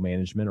middle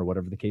management or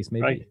whatever the case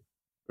may be.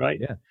 Right.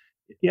 Yeah.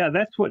 Yeah,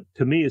 that's what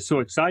to me is so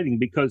exciting,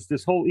 because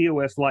this whole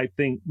EOS life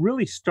thing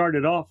really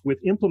started off with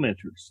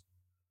implementers,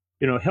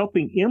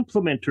 helping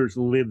implementers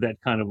live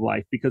that kind of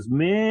life, because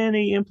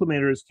many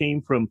implementers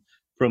came from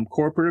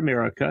corporate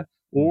America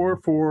or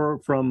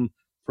from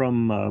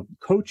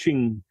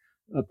coaching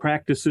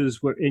practices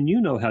where, and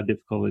how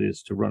difficult it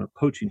is to run a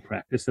coaching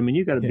practice. I mean,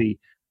 you got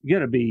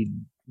to be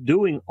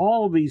doing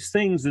all these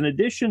things in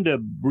addition to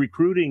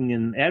recruiting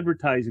and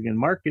advertising and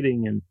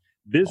marketing and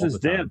business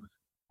dev.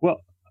 Well,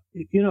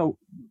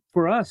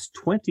 for us,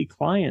 20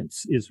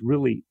 clients is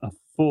really a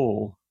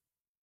full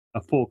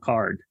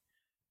card.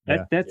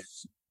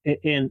 That's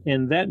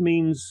and that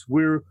means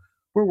we're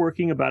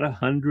working about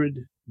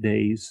 100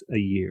 days a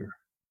year.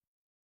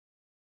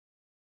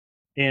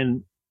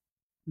 And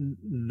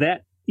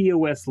that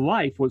EOS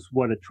life was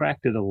what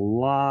attracted a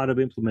lot of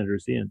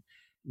implementers in.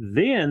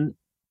 Then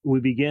we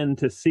began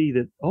to see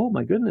that, oh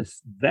my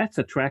goodness, that's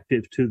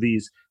attractive to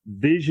these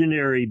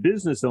visionary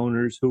business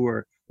owners who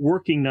are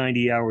working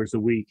 90 hours a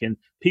week, and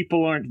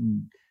people aren't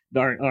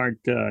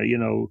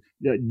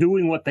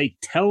doing what they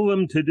tell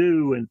them to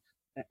do, and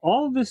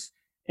all of this.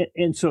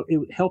 And so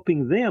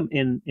helping them.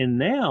 And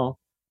now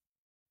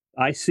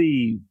I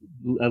see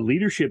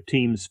leadership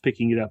teams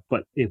picking it up.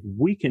 But if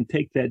we can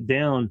take that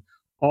down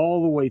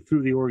all the way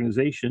through the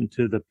organization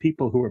to the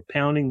people who are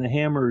pounding the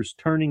hammers,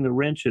 turning the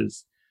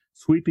wrenches,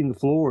 sweeping the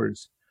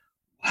floors.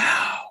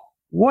 Wow,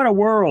 what a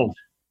world.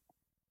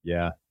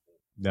 Yeah,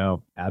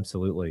 no,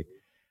 absolutely.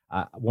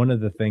 One of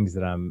the things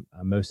that I'm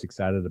most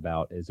excited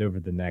about is over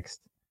the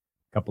next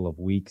couple of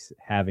weeks,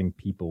 having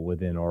people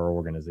within our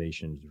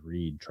organizations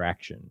read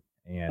Traction.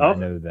 And I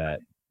know that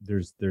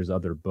there's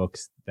other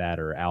books that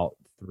are out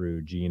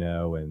through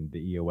Gino and the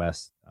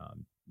EOS,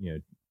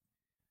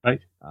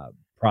 right.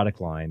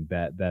 Product line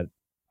that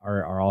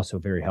are also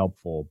very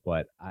helpful.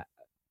 But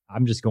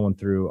I'm just going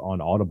through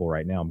on Audible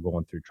right now. I'm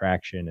going through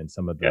Traction and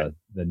some of the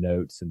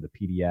notes and the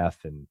PDF,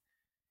 and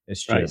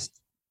it's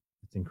just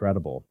it's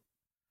incredible.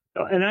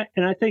 And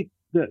I think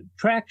the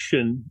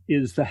Traction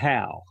is the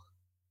how.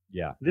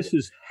 Yeah, this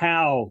is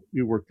how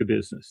you work the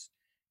business.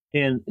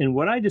 And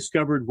what I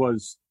discovered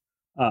was,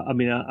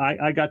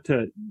 I got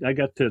to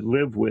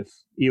live with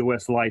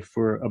EOS Life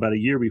for about a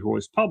year before it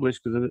was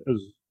published, because I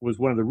was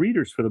one of the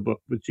readers for the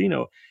book with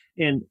Gino.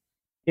 And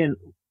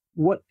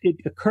what it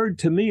occurred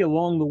to me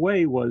along the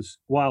way was,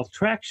 while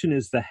Traction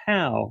is the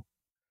how,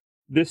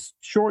 this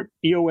short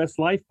EOS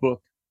Life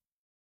book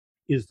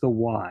is the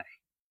why.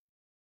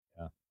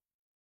 Yeah.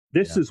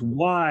 This is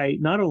why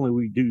not only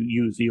we do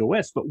use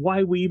EOS, but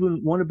why we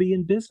even want to be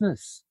in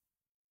business.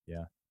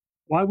 Yeah.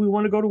 Why we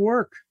want to go to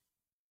work.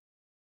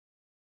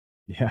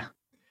 Yeah.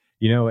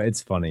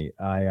 It's funny.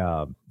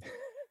 I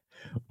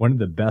one of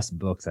the best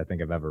books I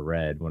think I've ever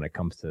read when it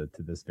comes to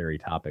this very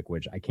topic,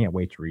 which I can't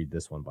wait to read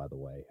this one, by the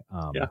way.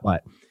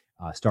 But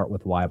Start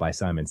With Why by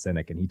Simon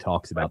Sinek, and he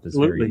talks about this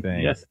very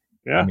thing. Yes.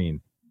 Yeah. I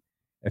mean,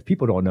 if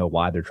people don't know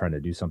why they're trying to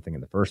do something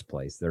in the first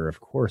place, they're of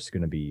course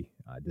going to be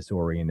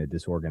disoriented,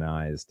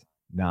 disorganized,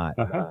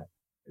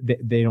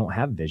 they don't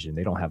have vision.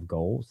 They don't have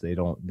goals. They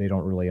don't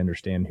really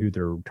understand who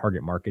their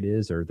target market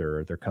is or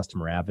their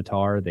customer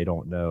avatar. They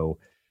don't know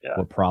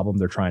what problem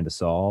they're trying to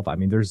solve. I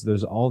mean,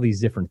 there's all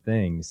these different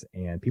things,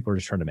 and people are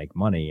just trying to make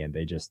money, and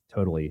they just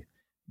totally,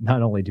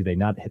 not only do they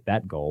not hit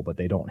that goal, but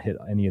they don't hit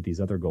any of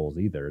these other goals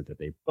either that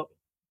they.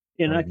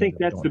 And I think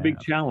that's the big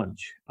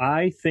challenge.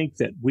 I think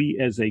that we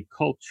as a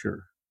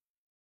culture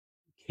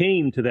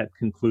came to that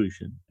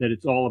conclusion that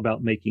it's all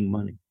about making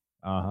money.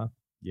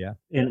 Yeah.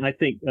 And I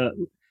think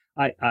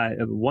I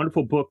have a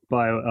wonderful book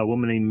by a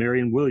woman named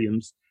Marion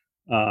Williams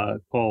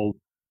called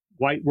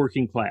White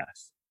Working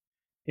Class.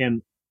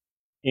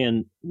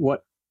 And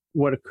what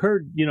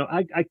occurred,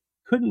 I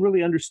couldn't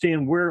really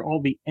understand where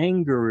all the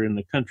anger in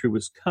the country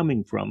was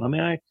coming from. I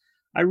mean,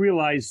 I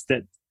realized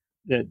that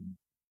the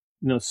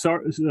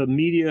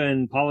media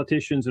and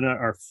politicians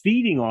are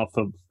feeding off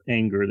of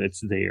anger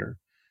that's there.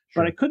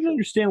 Sure. But I couldn't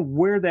understand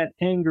where that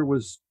anger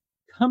was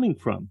coming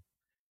from.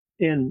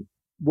 And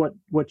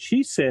what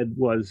she said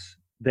was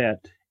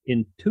that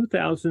in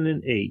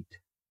 2008,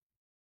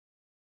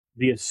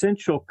 the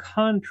essential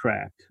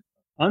contract,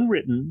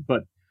 unwritten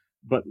but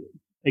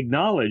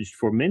acknowledged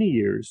for many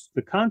years,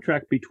 the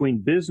contract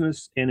between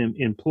business and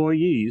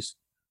employees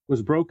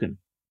was broken.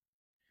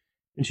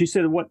 And she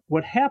said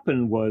what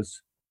happened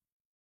was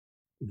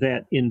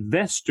that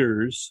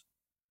investors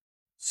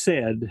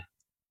said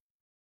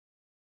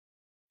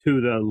to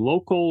the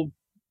local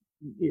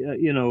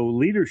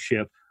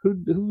leadership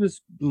who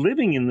was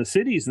living in the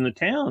cities and the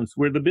towns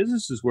where the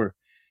businesses were,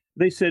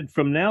 they said,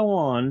 from now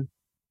on,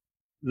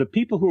 the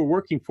people who are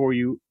working for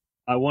you,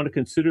 I want to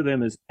consider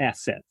them as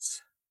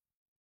assets.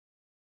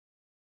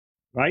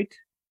 Right?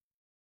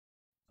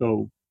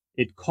 So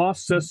it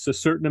costs us a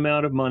certain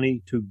amount of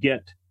money to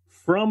get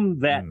from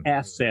that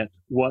asset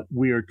what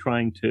we are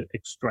trying to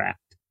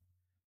extract.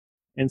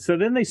 And so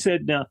then they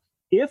said, now,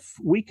 if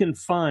we can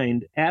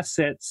find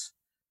assets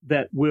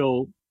that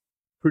will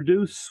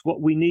produce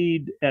what we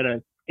need at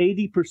at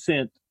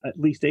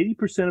least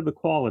 80% of the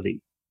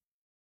quality,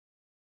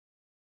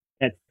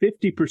 at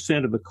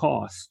 50% of the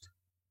cost,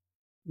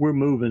 we're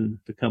moving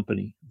the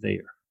company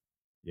there.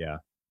 Yeah.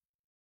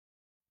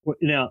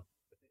 Now,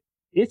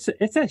 it's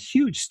a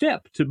huge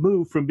step to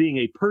move from being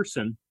a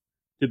person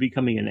to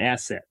becoming an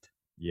asset.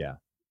 Yeah.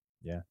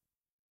 Yeah.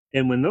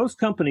 And when those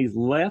companies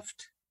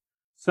left,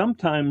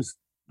 sometimes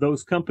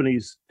those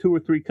companies, 2 or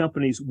 3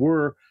 companies,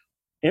 were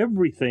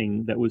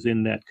everything that was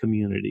in that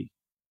community.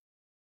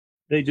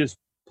 They just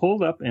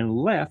pulled up and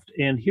left.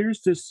 And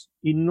here's this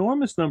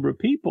enormous number of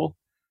people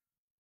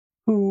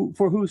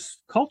for whose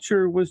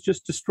culture was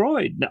just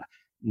destroyed.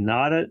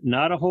 Not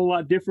a whole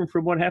lot different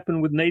from what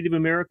happened with Native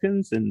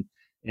Americans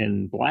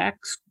and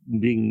blacks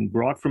being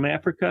brought from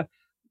Africa.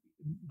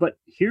 But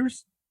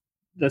here's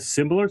the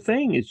similar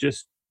thing is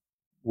just,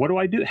 what do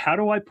I do? How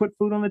do I put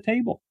food on the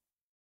table?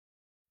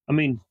 I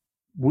mean,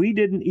 we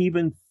didn't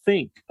even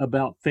think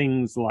about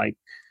things like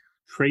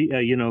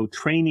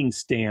training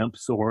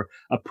stamps or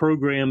a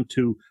program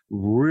to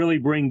really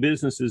bring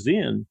businesses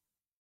in.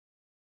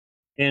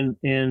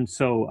 And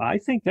so I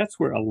think that's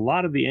where a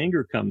lot of the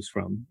anger comes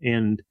from.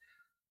 And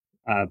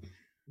uh,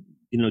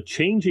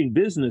 changing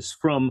business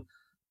from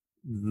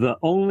the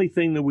only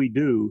thing that we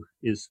do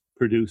is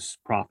produce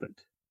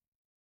profit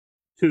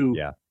to,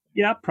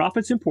 yeah,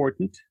 profit's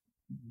important,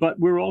 but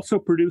we're also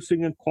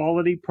producing a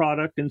quality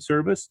product and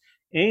service,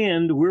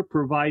 and we're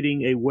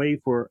providing a way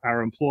for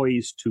our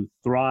employees to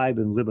thrive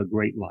and live a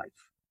great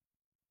life.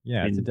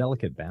 Yeah, it's a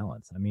delicate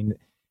balance. I mean,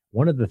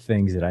 one of the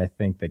things that I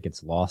think that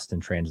gets lost in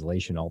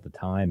translation all the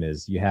time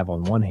is you have,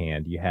 on one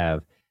hand, you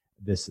have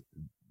this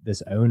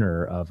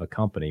owner of a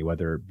company,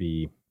 whether it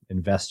be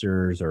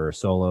investors or a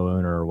solo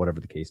owner or whatever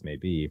the case may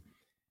be,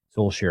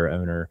 sole share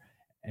owner,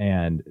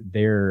 and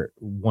their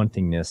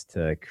wantingness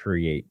to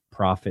create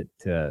profit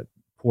to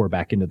pour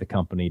back into the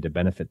company to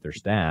benefit their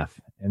staff.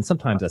 And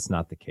sometimes that's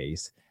not the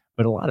case.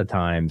 But a lot of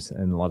times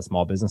in a lot of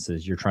small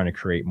businesses, you're trying to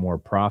create more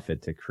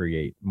profit to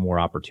create more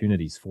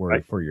opportunities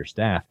for your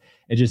staff.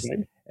 It just,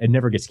 it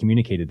never gets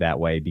communicated that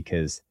way,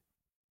 because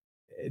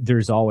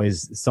there's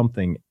always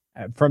something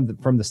from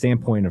the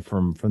standpoint of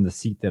from the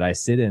seat that I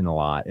sit in a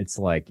lot. It's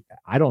like,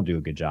 I don't do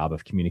a good job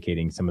of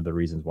communicating some of the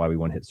reasons why we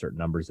want to hit certain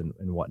numbers and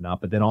whatnot.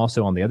 But then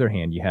also on the other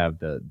hand, you have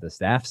the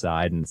staff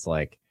side, and it's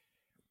like,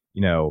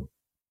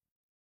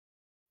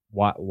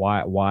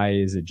 why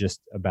is it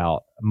just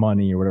about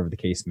money or whatever the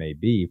case may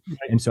be? Right.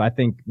 And so I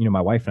think,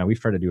 my wife and I, we've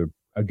tried to do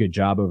a good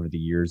job over the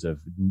years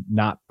of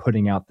not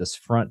putting out this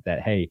front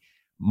that, hey,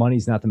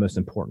 money's not the most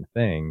important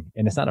thing.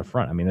 And it's not a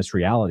front. I mean, it's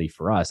reality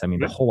for us. I mean,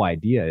 the whole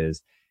idea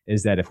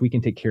is that if we can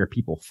take care of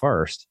people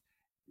first,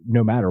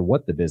 no matter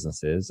what the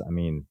business is, I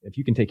mean, if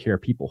you can take care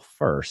of people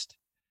first,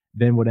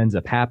 then what ends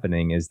up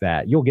happening is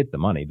that you'll get the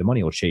money. The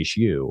money will chase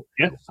you.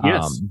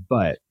 Yes.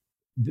 But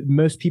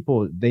most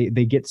people, they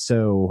get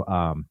so,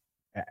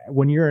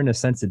 when you're in a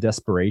sense of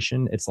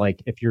desperation, it's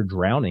like if you're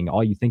drowning,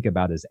 all you think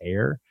about is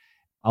air.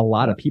 A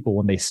lot of people,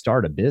 when they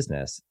start a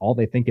business, all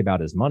they think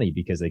about is money,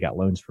 because they got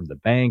loans from the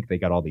bank. They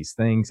got all these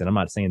things. And I'm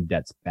not saying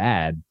debt's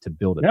bad to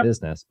build a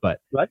business, but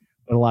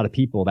a lot of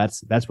people,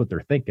 that's what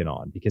they're thinking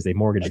on, because they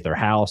mortgaged their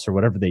house or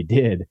whatever they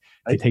did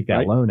to take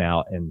that loan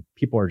out. And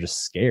people are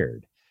just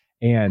scared.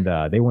 And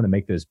they want to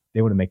make those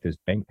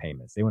bank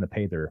payments. They want to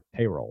pay their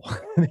payroll.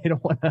 They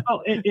don't want to.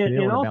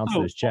 Bounce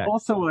those checks.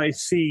 Also, I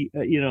see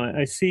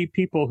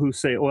people who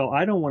say, "Well,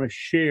 I don't want to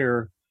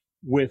share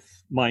with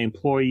my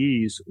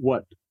employees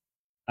what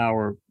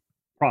our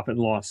profit and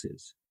loss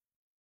is,"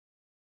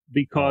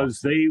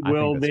 because they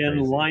will then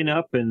line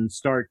up and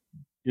start,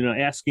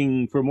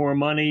 asking for more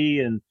money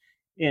and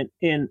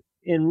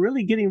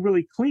really getting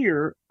really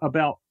clear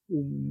about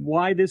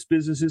why this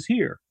business is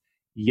here.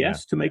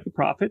 Yes, to make a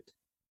profit.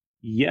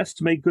 Yes,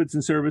 to make goods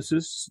and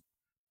services,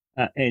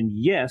 and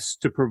yes,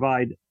 to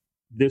provide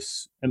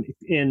this. And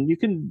you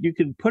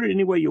can put it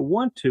any way you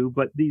want to,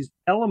 but these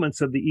elements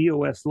of the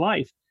EOS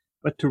life,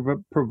 but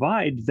to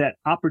provide that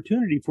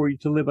opportunity for you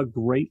to live a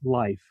great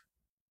life.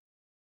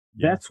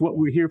 That's what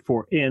we're here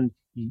for, and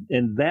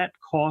that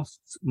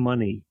costs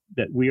money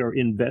that we are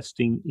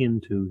investing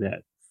into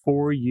that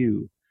for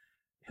you,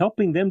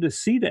 helping them to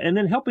see that, and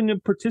then helping them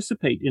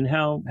participate in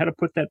how to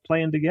put that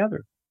plan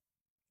together.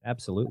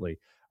 Absolutely.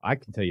 I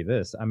can tell you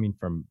this. I mean,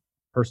 from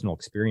personal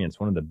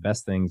experience, one of the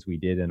best things we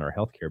did in our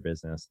healthcare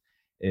business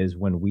is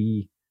when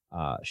we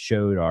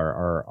showed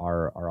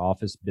our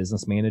office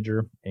business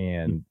manager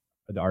and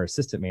our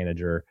assistant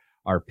manager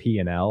our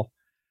P&L.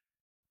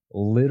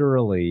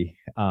 Literally,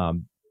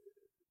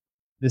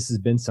 this has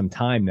been some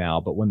time now,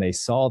 but when they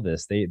saw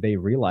this, they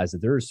realized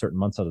that there are certain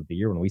months out of the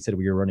year when we said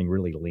we were running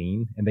really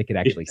lean and they could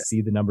actually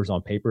see the numbers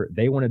on paper.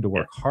 They wanted to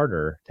work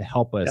harder to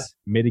help us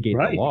mitigate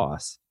the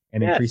loss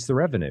and increase the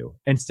revenue,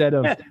 instead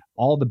of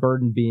all the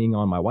burden being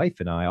on my wife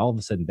and I. All of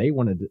a sudden they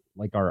wanted to,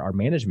 like our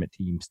management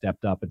team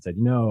stepped up and said,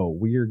 no,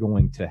 we are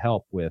going to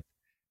help with,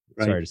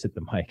 sorry to hit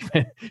the mic.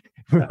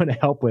 We're going to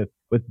help with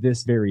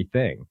this very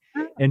thing.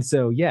 And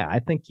so, I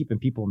think keeping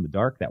people in the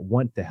dark that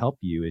want to help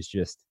you is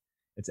just,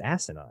 it's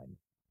asinine.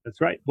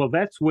 That's right. Well,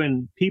 that's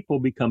when people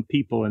become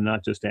people and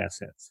not just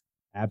assets.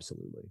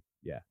 Absolutely.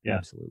 Yeah.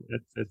 Absolutely.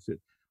 That's it.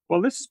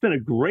 Well, this has been a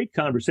great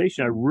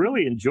conversation. I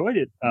really enjoyed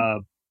it.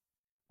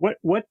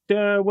 What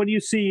do you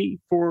see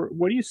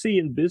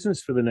in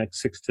business for the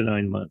next 6 to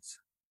 9 months?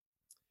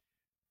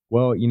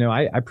 Well,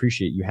 I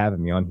appreciate you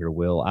having me on here,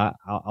 Will.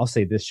 I'll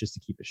say this just to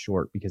keep it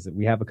short, because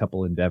we have a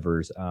couple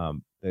endeavors.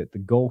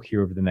 The goal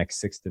here over the next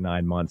 6 to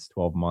 9 months,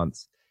 12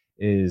 months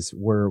is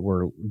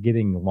we're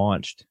getting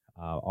launched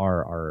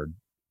our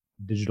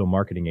digital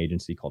marketing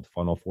agency called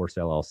Funnel Force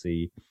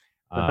LLC.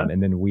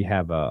 And then we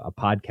have a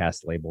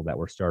podcast label that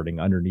we're starting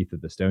underneath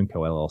of the Stoneco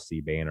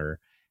LLC banner.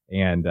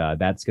 And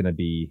that's going to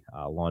be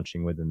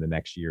launching within the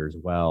next year as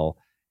well.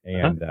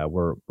 And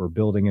we're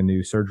building a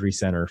new surgery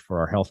center for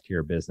our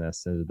healthcare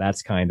business. So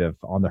that's kind of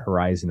on the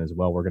horizon as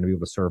well. We're going to be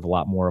able to serve a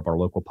lot more of our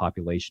local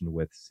population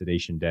with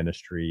sedation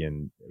dentistry,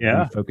 and we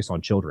focus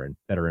on children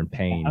that are in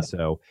pain.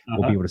 So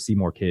we'll be able to see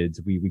more kids.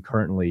 We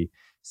currently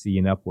see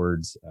an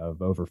upwards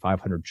of over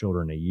 500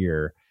 children a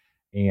year.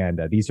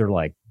 And these are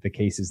like the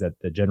cases that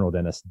the general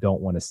dentists don't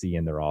want to see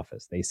in their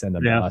office. They send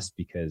them to us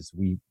because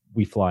we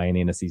fly an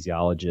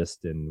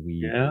anesthesiologist, and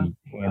we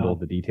handle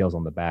the details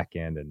on the back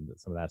end and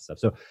some of that stuff.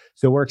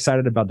 So we're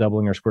excited about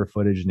doubling our square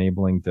footage,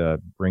 enabling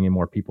to bring in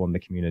more people in the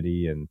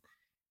community and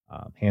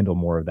handle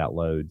more of that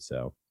load.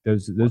 So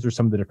those are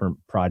some of the different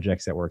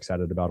projects that we're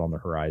excited about on the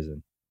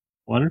horizon.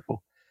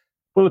 Wonderful.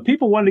 Well, if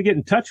people wanted to get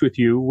in touch with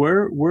you,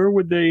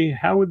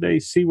 how would they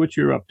see what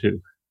you're up to?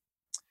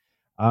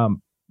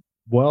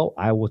 Well,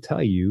 I will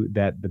tell you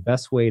that the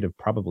best way to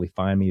probably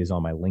find me is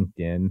on my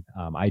LinkedIn.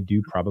 I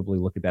do probably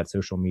look at that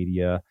social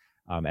media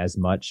as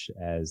much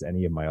as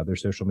any of my other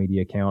social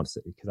media accounts,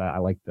 because I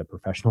like the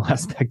professional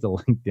aspect of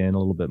LinkedIn a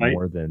little bit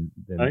more than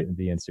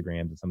the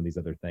Instagrams and some of these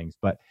other things.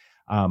 But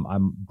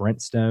I'm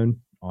Brent Stone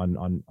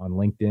on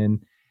LinkedIn,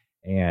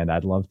 and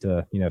I'd love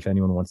to, if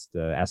anyone wants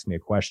to ask me a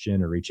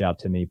question or reach out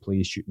to me,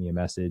 please shoot me a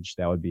message.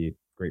 That would be a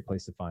great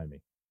place to find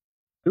me.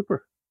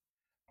 Super.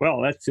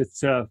 Well,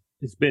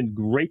 it's been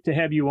great to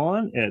have you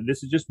on.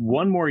 This is just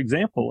one more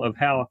example of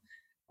how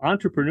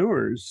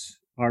entrepreneurs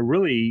are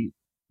really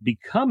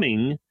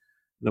becoming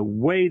the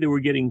way that we're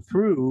getting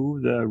through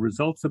the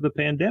results of the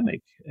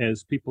pandemic,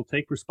 as people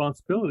take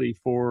responsibility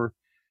for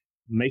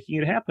making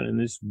it happen. And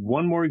this is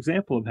one more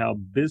example of how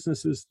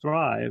businesses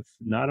thrive,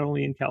 not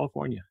only in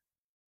California.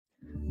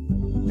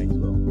 Thanks,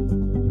 Will.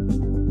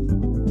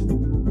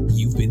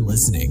 You've been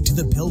listening to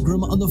The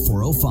Pilgrim on the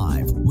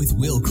 405 with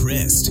Will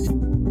Christ.